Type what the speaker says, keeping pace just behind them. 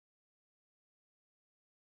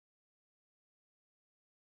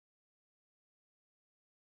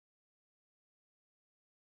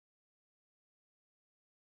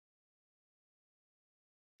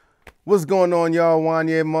What's going on, y'all?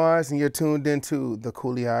 WANYA MORRIS, and you're tuned into the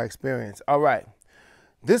Coolie High Experience. All right,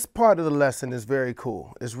 this part of the lesson is very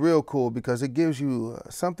cool. It's real cool because it gives you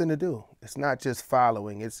something to do. It's not just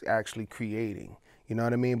following, it's actually creating. You know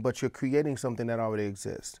what I mean? But you're creating something that already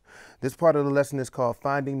exists. This part of the lesson is called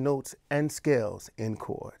Finding Notes and Scales in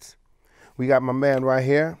Chords. We got my man right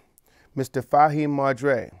here, Mr. Fahim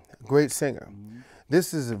Madre, great singer.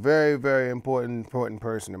 This is a very, very important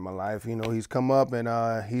person in my life. You know, he's come up and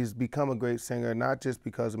he's become a great singer, not just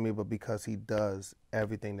because of me, but because he does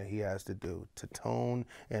everything that he has to do to tone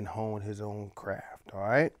and hone his own craft, all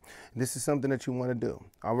right? This is something that you want to do,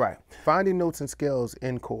 all right? Finding notes and scales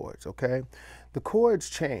in chords, okay? The chords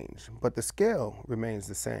change, but the scale remains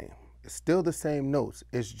the same. It's still the same notes,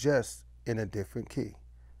 it's just in a different key,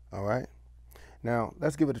 all right? Now,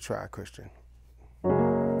 let's give it a try, Christian.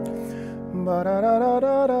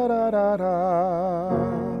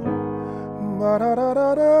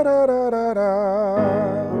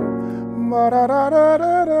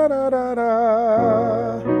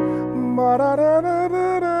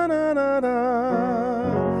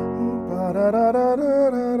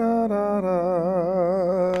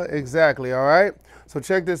 Exactly, all right? So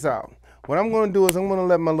check this out. What I'm going to do is I'm going to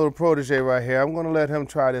let my little protege right here, I'm going to let him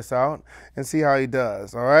try this out and see how he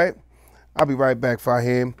does, all right? I'll be right back,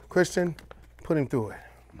 Fahim. Christian, put him through it.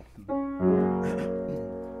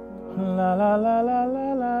 La la la la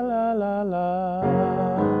la la la la la.